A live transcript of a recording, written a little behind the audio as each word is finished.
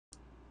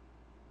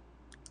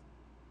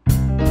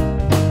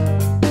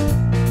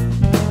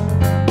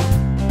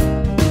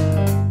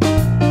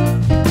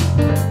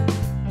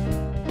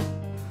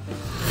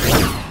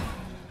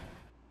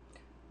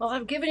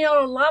I've given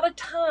y'all a lot of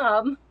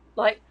time,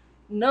 like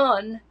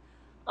none.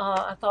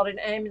 I thought an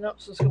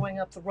ambulance was going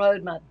up the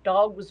road. My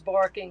dog was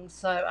barking,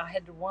 so I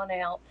had to run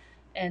out.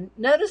 And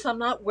notice I'm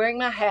not wearing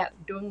my hat.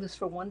 I'm doing this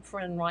for one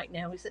friend right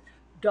now. He said,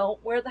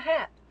 "Don't wear the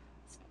hat."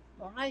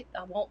 All right,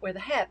 I won't wear the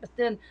hat. But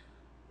then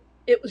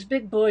it was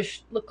Big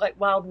Bush, looked like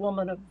Wild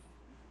Woman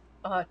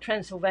of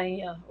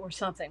Transylvania or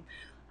something.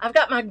 I've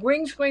got my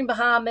green screen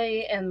behind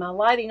me and my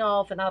lighting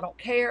off, and I don't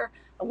care.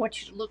 I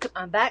want you to look at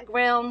my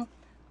background.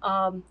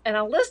 And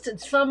I listed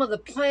some of the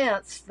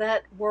plants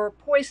that were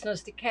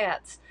poisonous to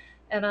cats.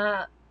 And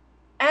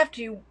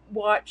after you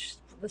watch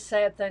the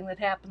sad thing that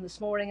happened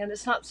this morning, and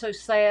it's not so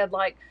sad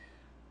like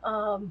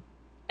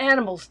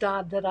animals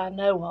died that I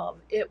know of.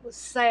 It was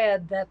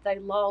sad that they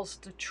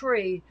lost a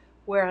tree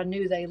where I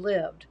knew they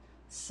lived.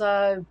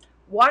 So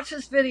watch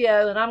this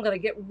video, and I'm going to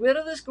get rid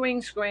of this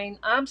green screen.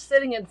 I'm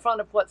sitting in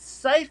front of what's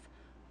safe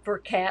for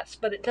cats,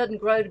 but it doesn't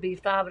grow to be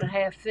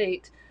 5.5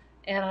 feet.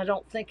 And I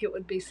don't think it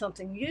would be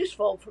something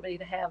useful for me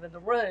to have in the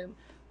room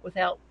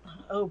without,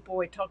 oh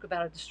boy, talk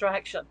about a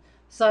distraction.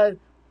 So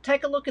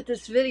take a look at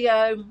this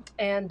video,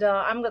 and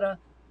I'm going to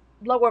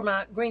lower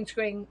my green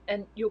screen,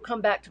 and you'll come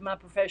back to my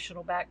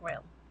professional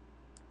background.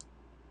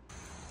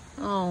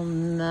 Oh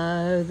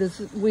no,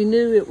 we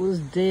knew it was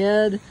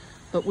dead,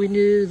 but we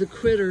knew the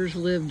critters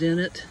lived in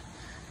it.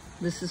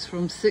 This is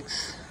from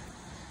 6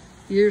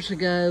 years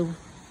ago,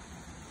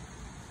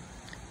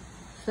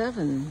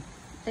 7,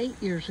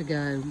 8 years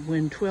ago,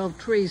 when 12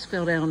 trees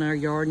fell down in our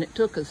yard, and it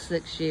took us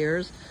 6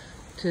 years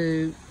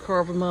to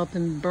carve them up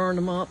and burn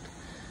them up.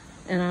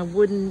 And I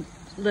wouldn't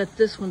let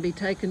this one be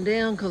taken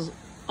down because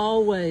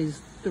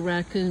always the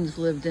raccoons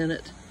lived in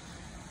it.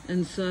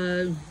 And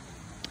so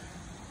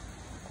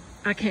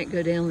I can't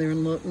go down there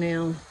and look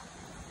now.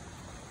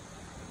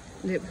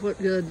 What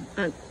good?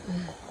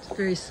 It's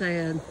very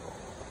sad.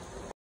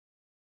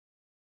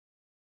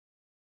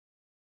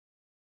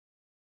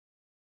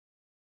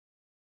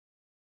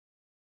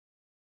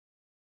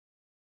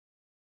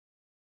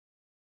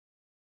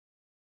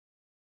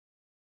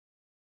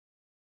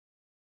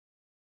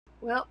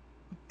 Well,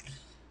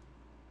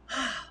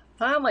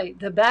 finally,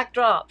 the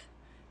backdrop.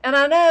 And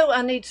I know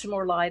I need some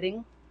more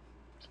lighting.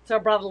 So I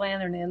brought a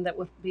lantern in that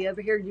would be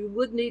over here. You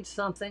would need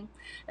something.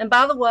 And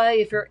by the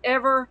way, if you're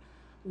ever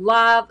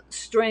live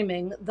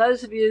streaming,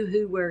 those of you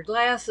who wear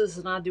glasses,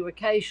 and I do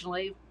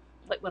occasionally,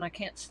 like when I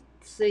can't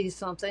see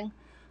something,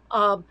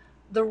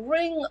 the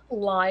ring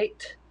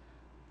light,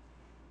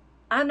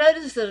 I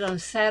noticed it on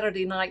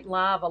Saturday Night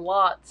Live a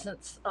lot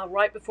since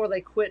right before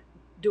they quit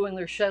doing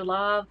their show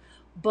live.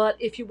 But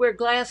if you wear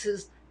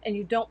glasses and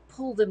you don't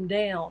pull them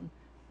down,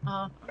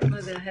 I don't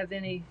know that I have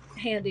any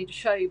handy to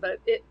show you, but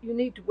you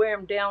need to wear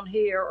them down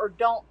here, or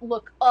don't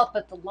look up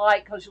at the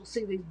light because you'll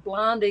see these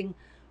blinding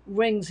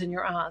rings in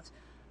your eyes.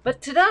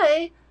 But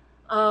today,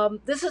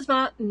 this is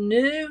my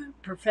new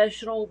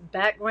professional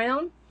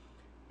background,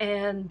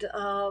 and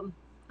I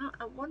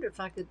wonder if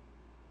I could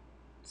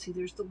see,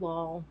 there's the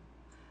wall,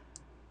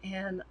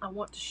 and I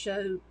want to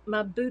show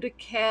my Buddha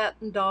cat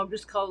and dog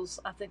just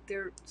because I think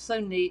they're so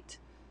neat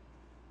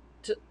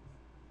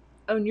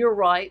on your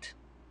right.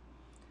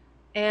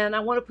 And I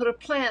want to put a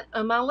plant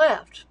on my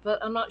left, but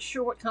I'm not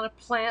sure what kind of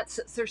plant,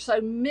 since there's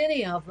so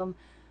many of them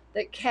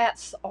that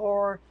cats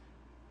are,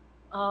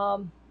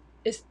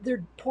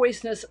 they're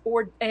poisonous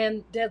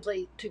and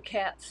deadly to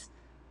cats.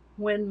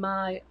 When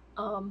my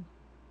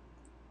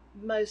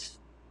most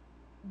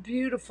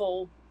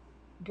beautiful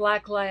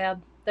black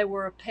lab, they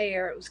were a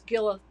pair. It was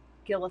Gillith.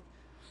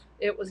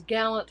 It was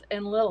Gallant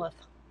and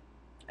Lilith.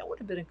 That would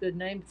have been a good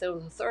name if there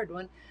was a third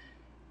one.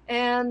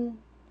 And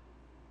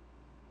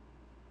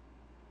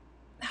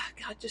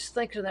God, just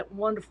think of that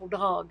wonderful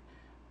dog.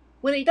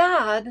 When he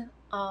died,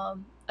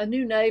 a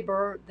new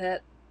neighbor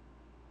that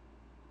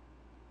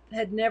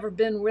had never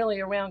been really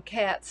around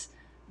cats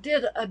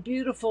made a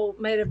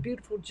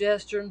beautiful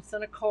gesture and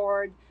sent a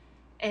card,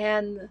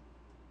 and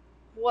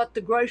what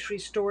the grocery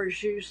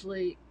stores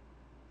usually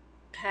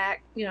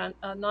pack,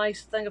 a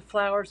nice thing of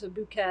flowers, a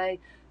bouquet,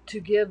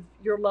 to give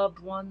your loved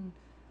one,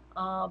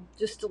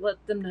 just to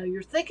let them know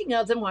you're thinking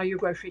of them while you're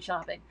grocery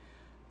shopping.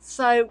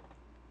 So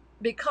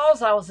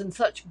because I was in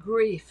such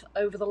grief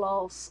over the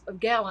loss of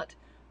Gallant,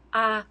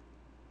 I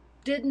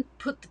didn't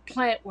put the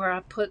plant where I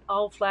put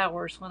all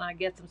flowers when I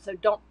get them. So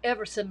don't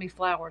ever send me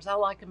flowers. I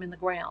like them in the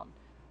ground.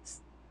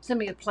 Send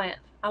me a plant.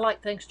 I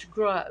like things to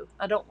grow.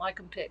 I don't like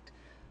them picked.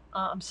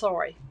 I'm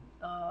sorry.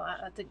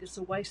 I think it's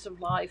a waste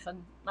of life,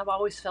 and I've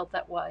always felt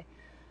that way.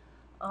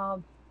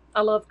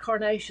 I love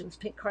carnations,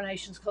 pink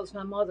carnations, because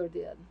my mother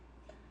did.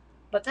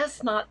 But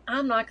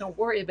I'm not going to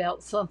worry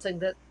about something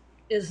that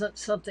isn't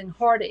something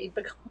hardy,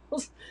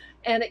 because,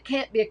 and it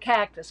can't be a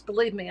cactus.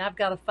 Believe me, I've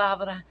got a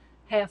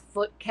 5.5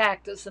 foot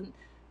cactus, and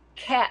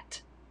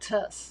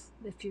cactus,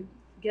 if you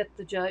get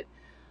the joke,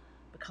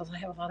 because I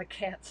have a lot of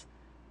cats,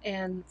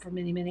 and for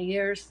many, many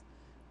years.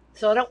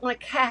 So I don't want a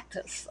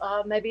cactus,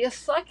 maybe a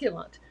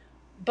succulent.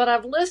 But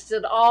I've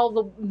listed all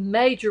the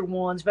major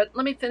ones, but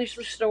let me finish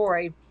the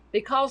story.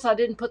 Because I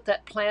didn't put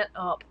that plant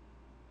up,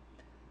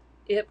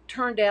 it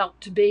turned out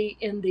to be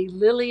in the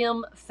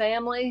Lilium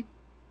family.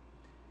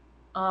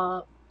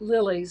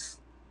 Lilies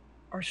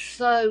are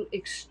so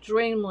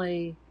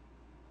extremely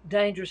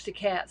dangerous to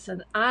cats,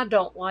 and I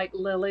don't like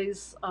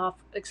lilies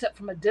except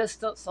from a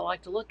distance. I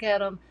like to look at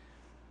them,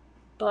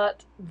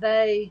 but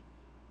they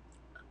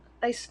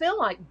smell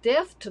like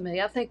death to me.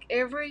 I think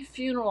every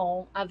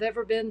funeral I've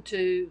ever been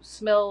to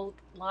smelled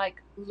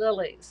like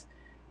lilies,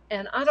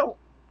 and I don't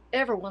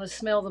ever want to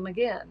smell them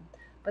again.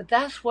 But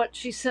that's what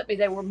she sent me.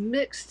 They were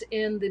mixed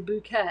in the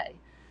bouquet.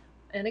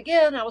 And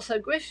again, I was so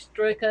grief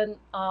stricken.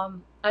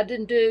 I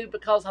didn't do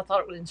because I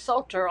thought it would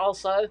insult her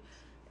also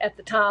at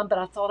the time, but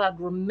I thought I'd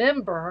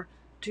remember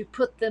to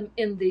put them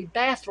in the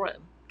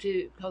bathroom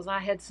because I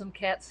had some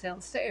cats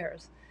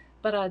downstairs,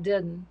 but I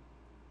didn't.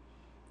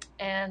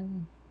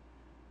 And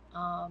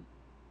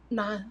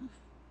my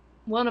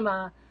one of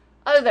my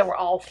they were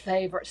all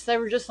favorites. They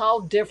were just all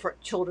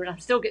different children. I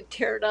still get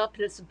teared up,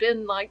 and it's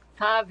been like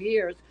 5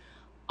 years.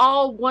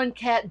 All one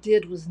cat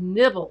did was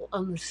nibble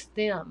on the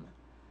stem,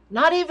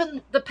 not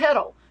even the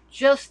petal,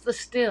 just the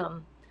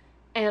stem.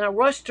 And I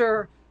rushed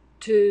her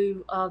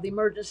to the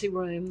emergency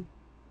room,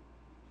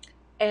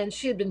 and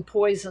she had been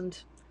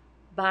poisoned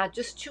by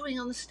just chewing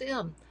on the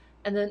stem.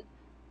 And then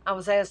I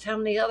was asked, how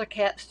many other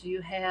cats do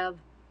you have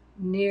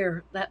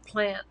near that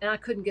plant? And I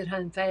couldn't get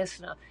home fast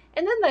enough.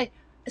 And then they,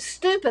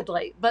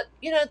 stupidly, but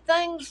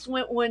things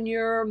when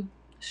you're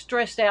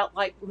stressed out,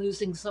 like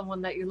losing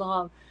someone that you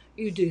love,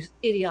 you do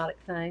idiotic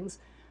things.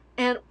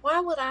 And why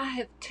would I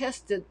have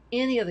tested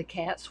any of the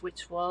cats,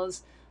 which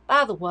was,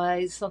 by the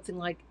way, something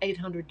like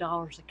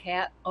 $800 a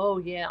cat? Oh,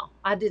 yeah.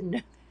 I didn't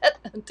know that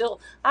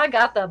until I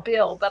got the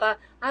bill, but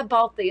I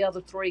bought the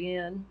other three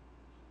in.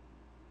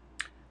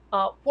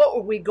 What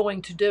were we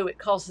going to do? It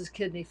causes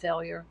kidney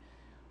failure.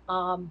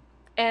 And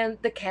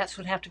the cats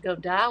would have to go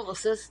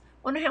dialysis.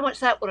 Wonder how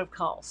much that would have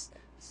cost.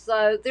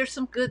 So there's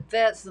some good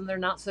vets and they're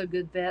not so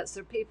good vets.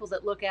 There are people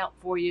that look out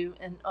for you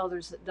and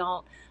others that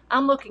don't.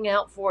 I'm looking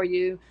out for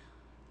you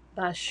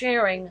by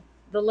sharing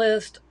the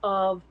list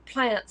of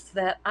plants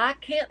that I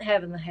can't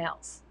have in the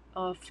house.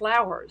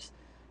 Flowers,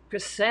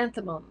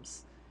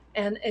 chrysanthemums,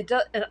 and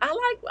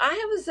I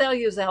have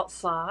azaleas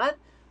outside,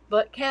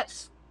 but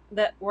cats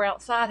that were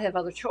outside have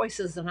other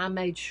choices, and I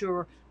made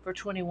sure for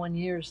 21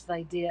 years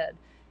they did.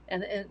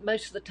 And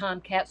most of the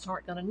time, cats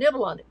aren't going to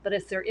nibble on it. But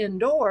if they're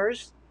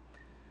indoors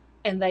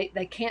and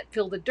they can't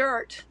feel the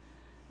dirt,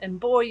 and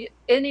boy,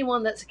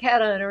 anyone that's a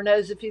cat owner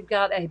knows if you've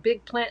got a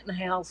big plant in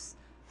the house,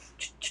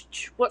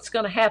 what's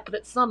going to happen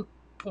at some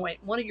point.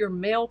 One of your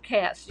male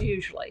cats,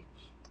 usually.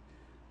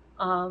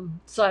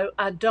 So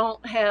I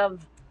don't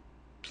have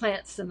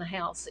plants in the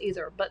house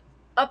either. But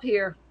up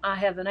here, I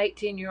have an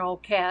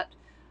 18-year-old cat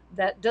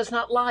that does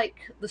not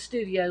like the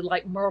studio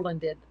like Merlin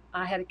did.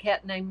 I had a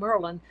cat named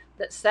Merlin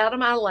that sat on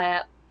my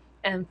lap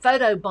and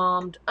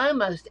photobombed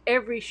almost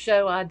every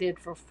show I did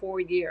for 4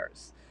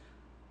 years.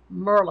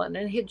 Merlin,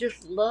 and he'd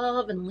just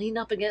love and lean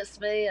up against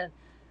me. And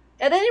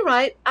at any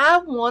rate, I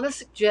want a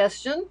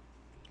suggestion.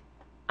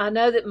 I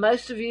know that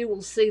most of you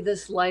will see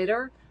this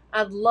later.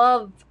 I'd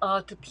love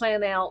to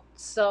plan out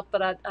stuff,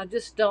 but I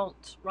just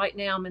don't. Right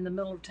now, I'm in the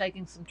middle of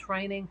taking some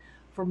training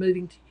for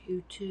moving to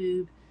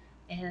YouTube,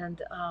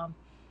 and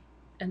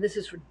this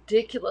is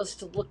ridiculous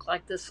to look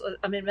like this.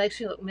 I mean, it makes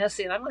me look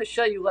messy, and I'm going to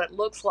show you what it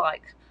looks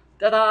like.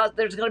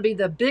 There's going to be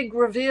the big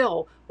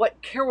reveal,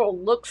 what Carol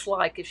looks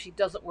like if she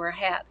doesn't wear a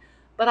hat.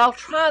 But I'll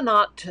try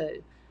not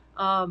to.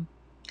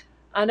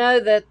 I know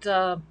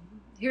that,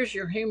 here's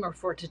your humor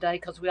for today,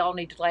 because we all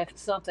need to laugh at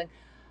something.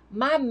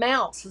 My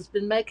mouse has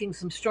been making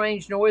some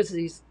strange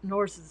noises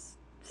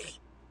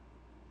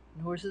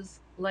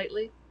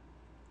lately.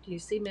 Do you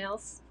see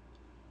mouse?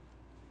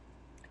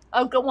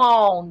 Oh, go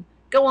on.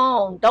 Go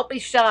on. Don't be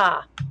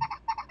shy.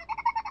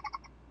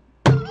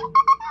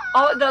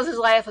 All it does is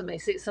laugh at me.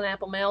 See, it's an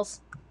apple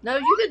mouse. No,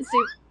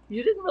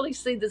 you didn't really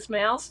see this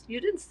mouse. You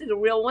didn't see the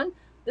real one.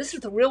 This is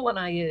the real one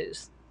I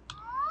use.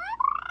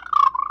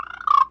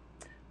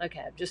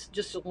 Okay,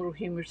 just a little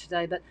humor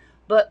today.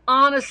 But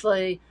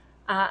honestly,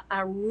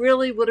 I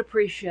really would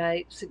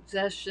appreciate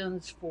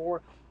suggestions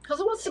because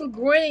I want some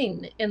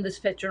green in this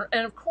picture.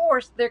 And of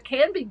course, there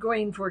can be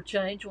green for a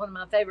change. One of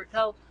my favorite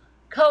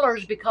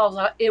colors, because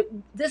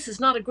this is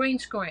not a green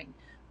screen.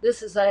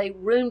 This is a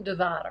room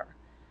divider.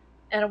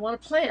 And I want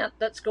a plant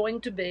that's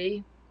going to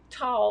be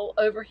tall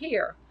over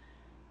here,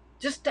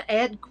 just to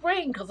add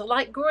green, because I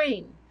like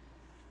green.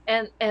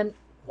 And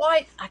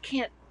white,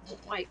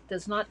 white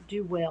does not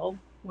do well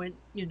when,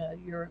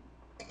 your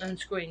own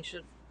screen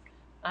should.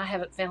 I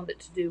haven't found it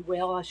to do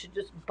well. I should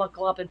just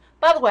buckle up. And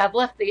by the way, I've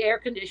left the air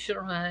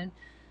conditioner on.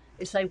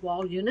 It's a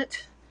wall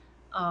unit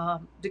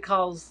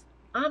because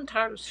I'm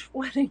tired of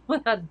sweating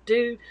when I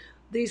do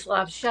these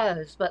live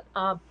shows. But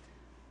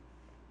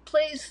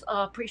please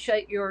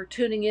appreciate your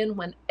tuning in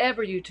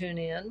whenever you tune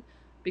in,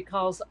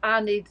 because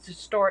I need to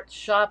start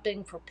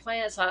shopping for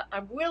plants. I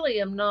really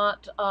am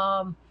not.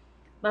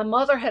 My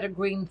mother had a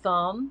green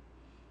thumb.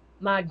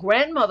 My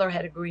grandmother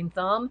had a green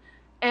thumb.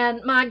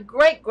 And my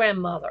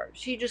great-grandmother,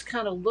 she just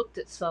kind of looked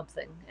at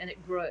something and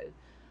it grew.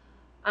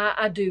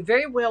 I do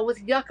very well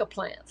with yucca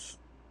plants,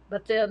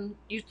 but then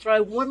you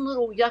throw one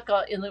little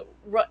yucca in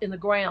the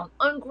ground,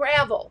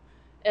 ungravel,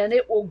 and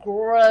it will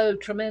grow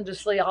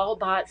tremendously all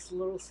by its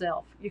little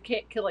self. You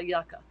can't kill a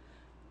yucca,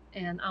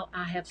 and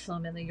I have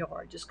some in the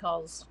yard just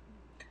cause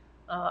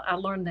I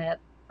learned that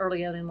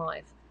early on in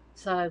life.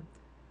 So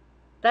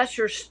that's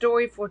your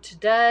story for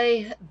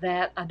today.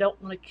 That I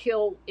don't want to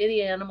kill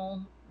any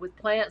animal with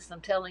plants. I'm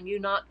telling you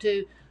not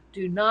to.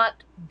 Do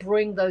not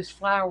bring those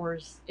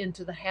flowers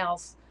into the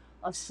house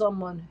of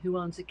someone who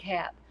owns a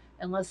cat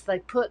unless they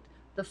put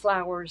the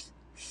flowers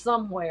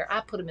somewhere.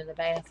 I put them in the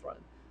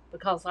bathroom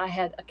because I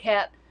had a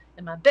cat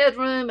in my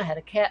bedroom. I had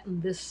a cat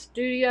in this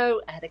studio.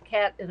 I had a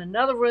cat in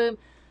another room.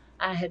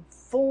 I had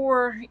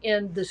four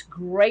in this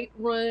great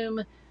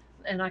room,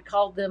 and I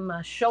called them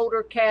my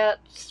shoulder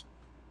cats,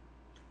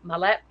 my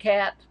lap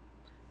cat,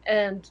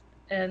 and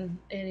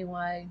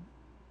anyway,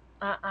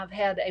 I've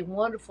had a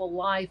wonderful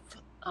life,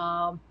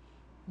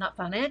 not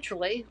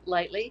financially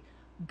lately,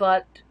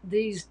 but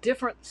these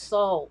different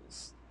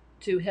souls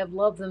to have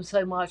loved them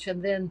so much.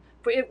 And then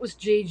for it was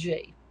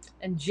Gigi,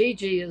 and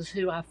Gigi is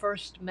who I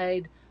first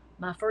made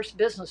my first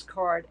business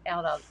card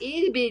out of.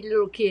 Itty bitty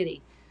little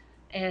kitty,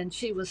 and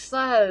she was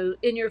so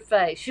in your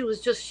face. She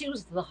was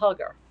the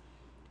hugger.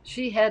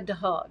 She had to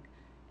hug.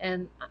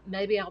 And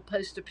maybe I'll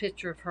post a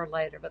picture of her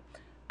later. But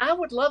I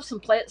would love some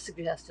plant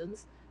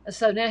suggestions. And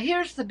so now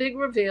here's the big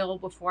reveal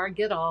before I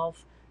get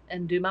off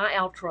and do my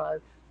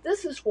outro.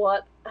 This is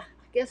what I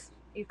guess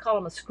you call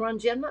them a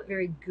scrunchie. I'm not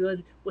very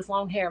good with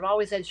long hair. I've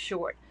always had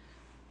short.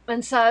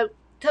 And so,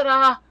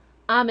 ta-da!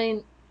 I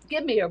mean,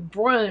 give me a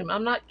broom.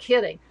 I'm not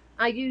kidding.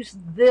 I use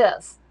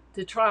this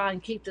to try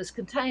and keep this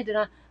contained.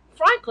 And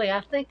frankly,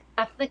 I think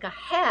a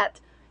hat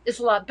is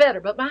a lot better.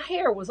 But my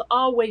hair was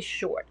always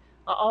short.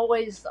 I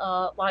always,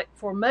 like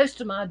for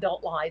most of my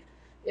adult life,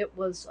 it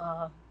was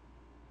a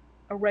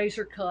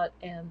razor cut.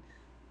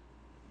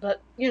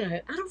 But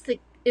I don't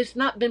think it's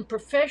not been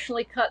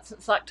professionally cut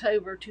since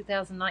October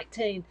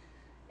 2019,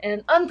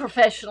 and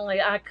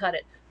unprofessionally I cut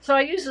it. So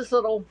I use this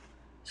little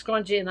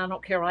scrunchie, and I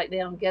don't care right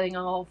now. I'm getting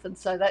off, and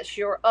so that's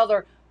your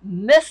other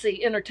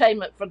messy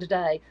entertainment for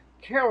today.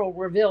 Carol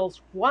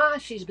reveals why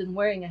she's been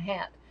wearing a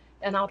hat,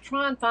 and I'll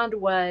try and find a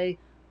way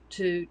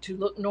to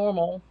look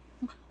normal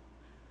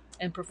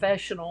and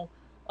professional.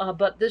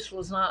 But this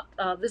was not.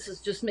 This is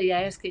just me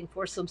asking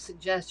for some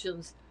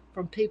suggestions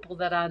from people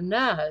that I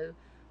know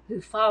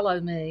who follow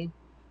me,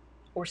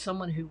 or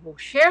someone who will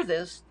share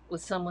this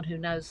with someone who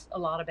knows a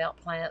lot about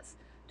plants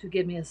to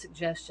give me a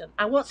suggestion.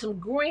 I want some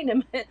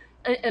green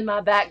in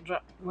my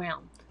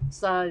background.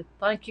 So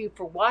thank you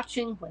for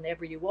watching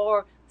whenever you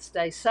are.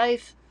 Stay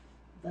safe.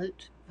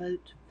 Vote,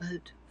 vote,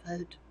 vote,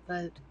 vote,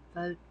 vote,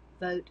 vote,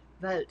 vote,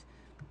 vote.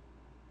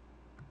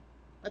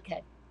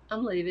 Okay,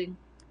 I'm leaving.